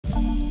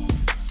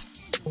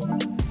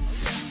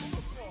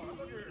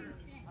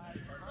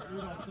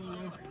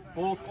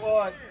Full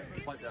squad.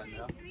 Like that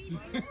now.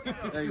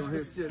 They ain't gonna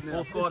hit shit now.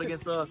 Full squad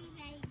against us.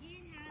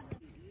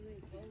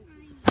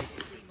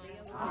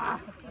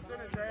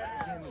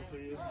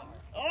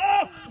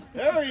 Oh,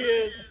 there he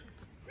is.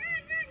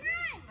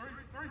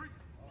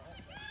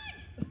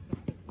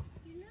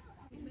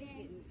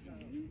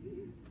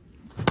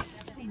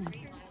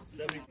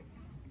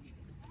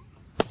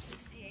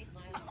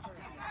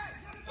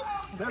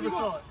 Never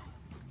saw it.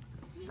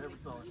 Never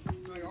saw it.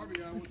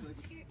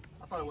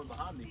 I thought it was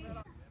behind me.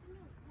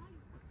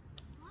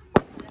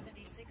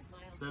 76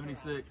 miles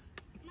 76.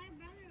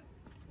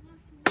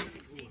 per hour.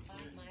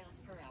 65 miles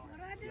per hour. What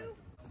do I do?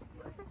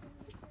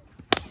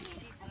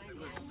 65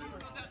 miles per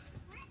hour.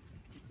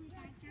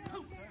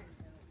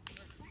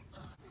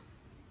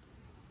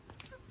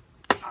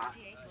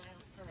 68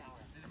 miles per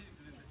hour.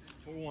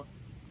 4-1.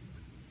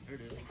 There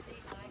it is.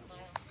 65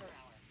 miles per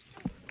hour.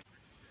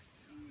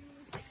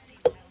 60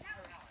 miles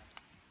per hour.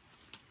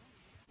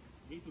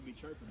 Heath would be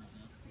chirping right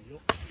now.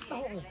 Yep.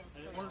 58 miles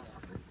per hour.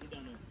 Get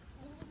down there.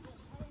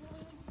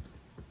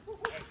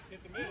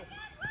 Hit the middle.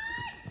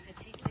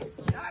 56 miles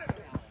per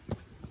hour.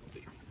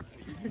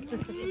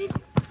 70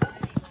 miles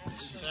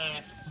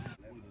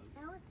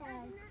per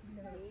hour.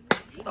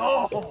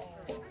 Oh!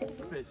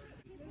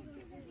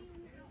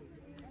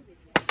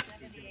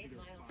 78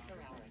 miles per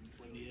hour.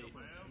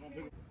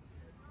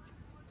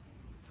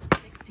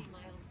 60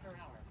 miles per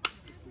hour.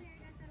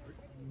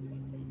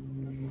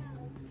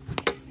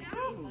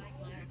 65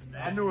 miles per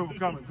hour. I knew it was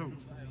coming too.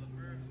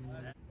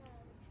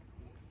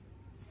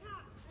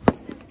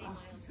 70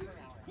 miles per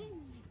hour.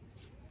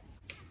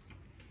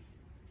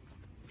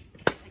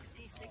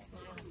 66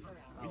 miles per hour.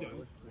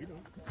 We don't.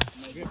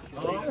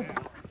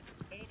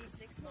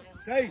 86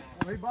 miles Hey,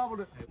 he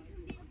bobbled it.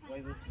 The way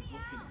this is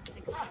looking.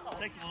 65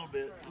 Takes a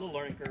little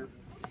learning curve.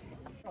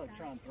 Probably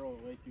try and throw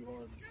it way too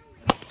hard.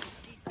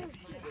 66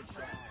 miles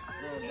per hour.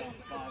 Throw it about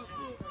 5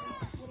 foot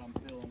is what I'm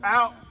feeling.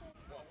 Out.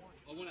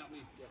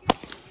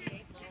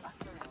 58 miles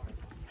per hour.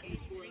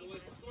 83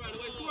 miles per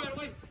hour. Score right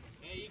away.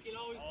 Hey, you can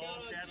always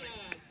count on Chad.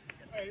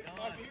 Hey,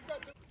 Mikey, you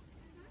got the...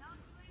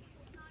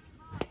 66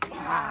 miles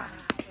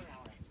per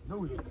hour. No,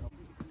 we don't.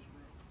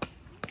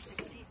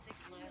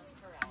 66 miles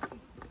per hour.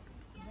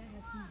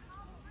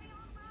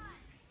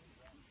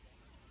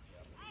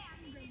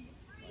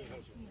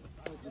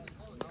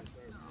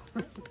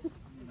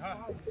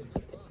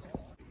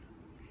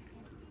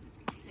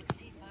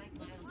 65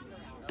 miles per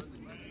hour.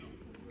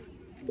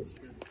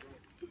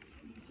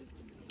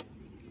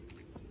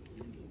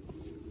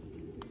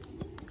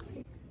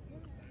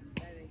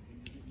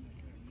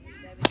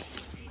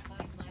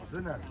 65 miles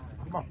In per there. hour.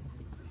 Come on.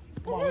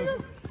 Come on,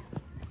 listen.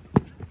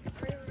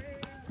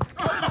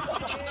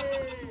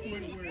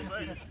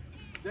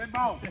 Dead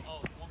ball.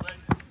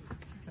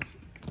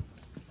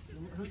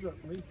 Who's up,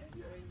 Lee?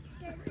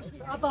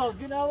 I thought I was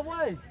getting out of the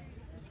way.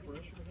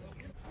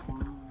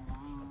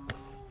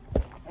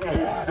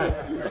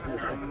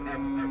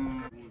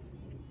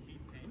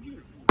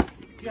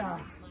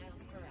 Sixty-six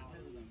miles per hour.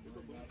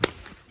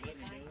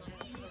 65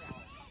 miles per hour.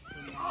 65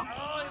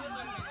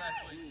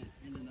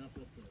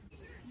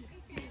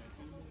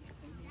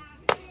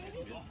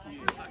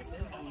 miles per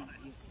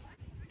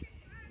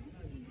hour.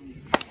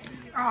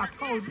 Ah, I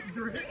told you,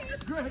 Greg.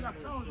 Greg, I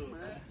told you,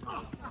 man.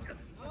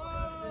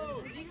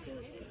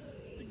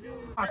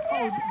 I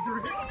told you,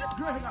 Greg.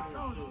 Greg, I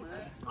told you,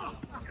 man.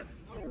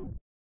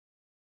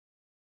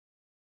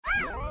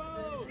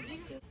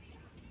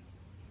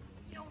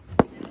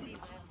 70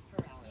 miles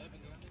per hour.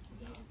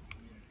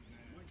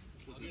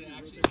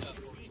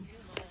 62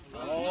 miles per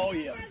hour. Oh,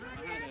 yeah.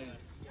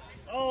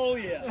 Oh,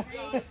 yeah.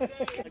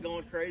 They're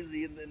going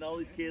crazy, and all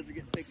these kids are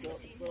getting picked up.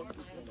 64 miles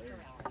per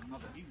hour. 2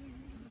 miles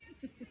per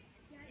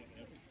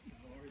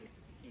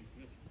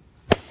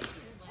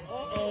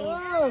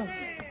hour.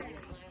 6 miles per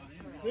hour.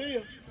 See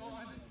him.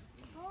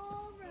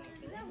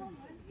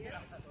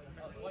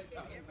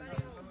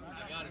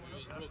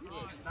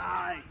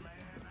 Nice.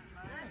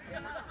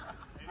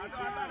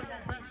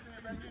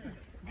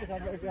 Guess I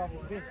better get off the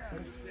bench,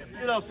 sir.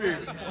 Get up here.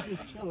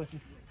 Just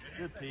chilling.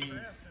 Good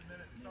piece.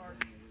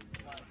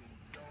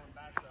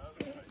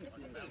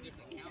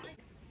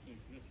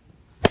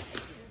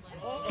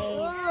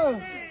 Oh!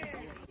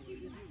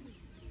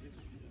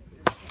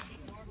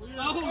 54 miles.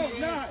 Oh,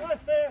 nice.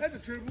 That's a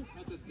triple.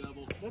 That's a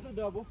double. That's a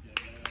double.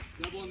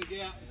 Double on the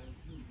gap.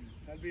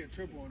 That'd be a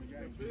triple on the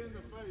game. Be in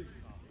the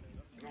face.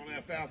 And on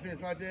that foul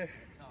fence right there.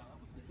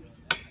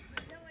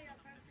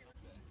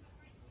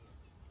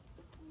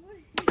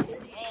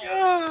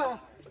 Yeah!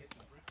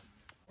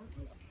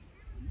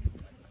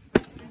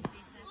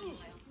 77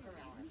 miles per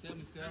hour.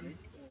 77.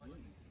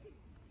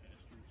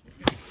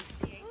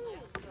 68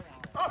 miles per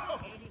hour.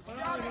 81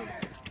 miles per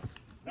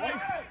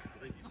hour.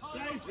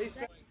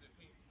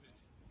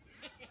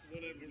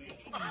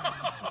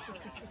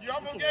 You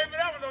almost gave me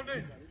that one, though,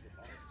 didn't you?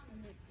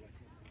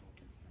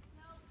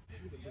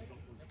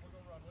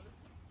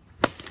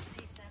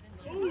 67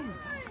 miles per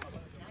hour.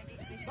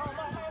 96 miles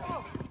per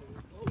hour.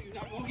 You're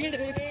not going to get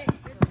it.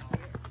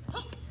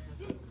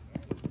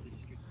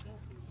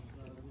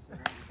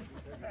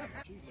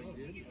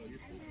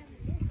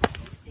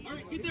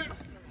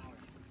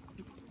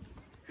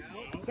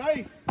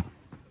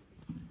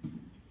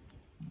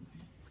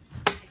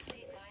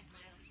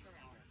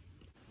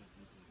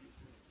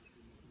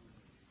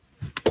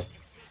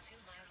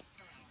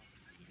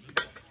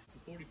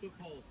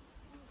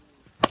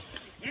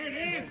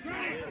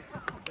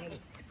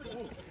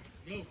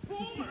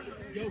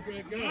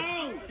 Greg, go.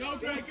 No. Go,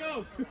 Greg,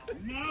 go.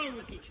 No,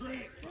 it's a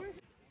trick.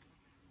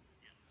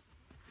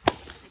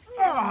 16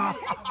 Get out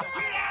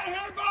of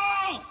here,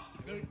 ball!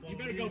 You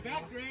better go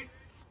back, Greg.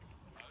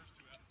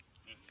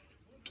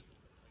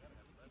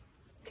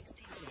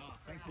 16 miles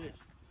per hour.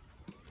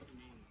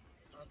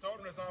 I told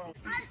him it's on.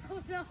 I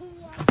don't know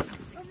why.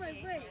 I'm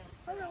like, wait,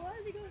 hold on, why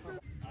is he going for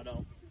I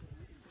don't.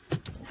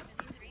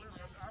 73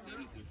 miles per hour.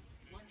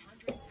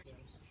 100.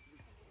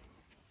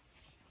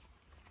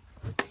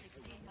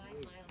 65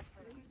 miles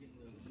per hour.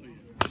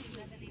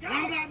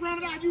 70. Run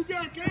it out, you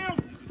got Cam.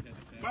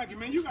 Mikey,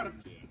 man, you gotta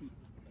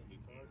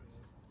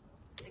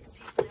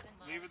 67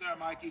 leave miles. it there,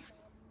 Mikey. It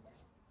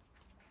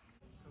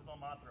was on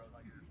my throat.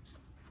 Like,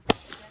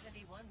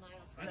 71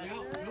 miles per That's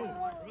hour. out.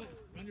 Go.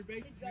 Run your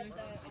bases, man.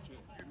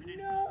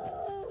 no?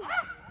 Oh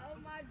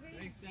my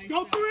jeez. Safe,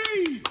 Go safe.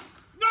 three!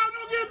 No,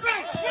 get it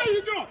back! Where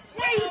you going?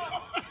 Where you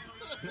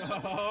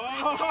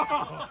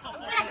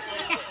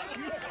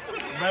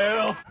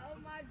Mel. Oh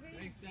my jeez.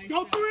 Safe, safe, Go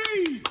safe.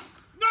 three!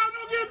 No,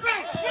 get it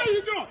back! Where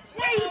you going?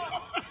 Where you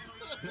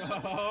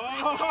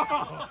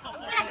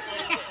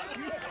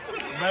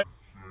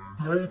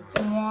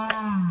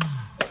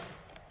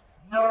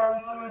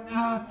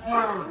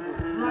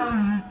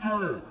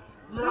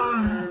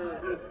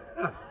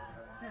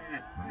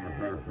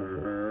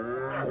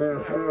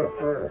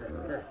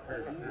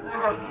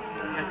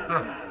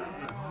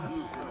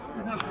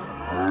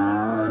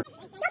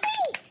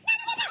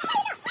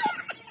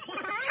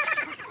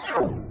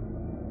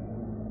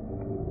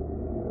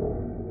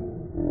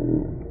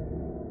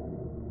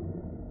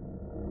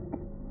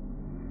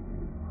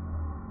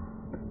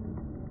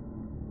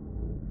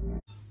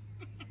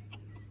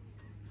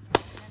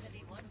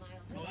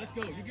Oh, let's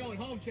go. You're going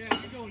home, Chad.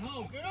 You're going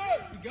home.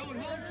 You're going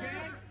home,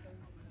 Chad.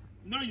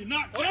 No, you're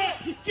not,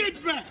 Chad!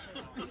 Get back!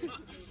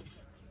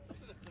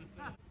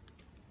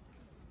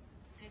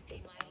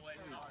 50 miles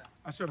per hour.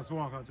 I should have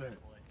swung on Chad.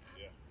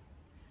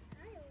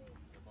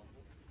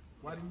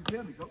 Why didn't you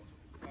tell me, Coach?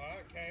 All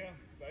right, Cam.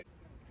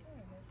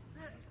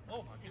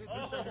 65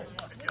 miles per hour.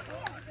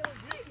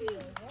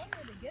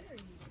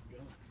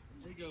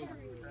 There you go.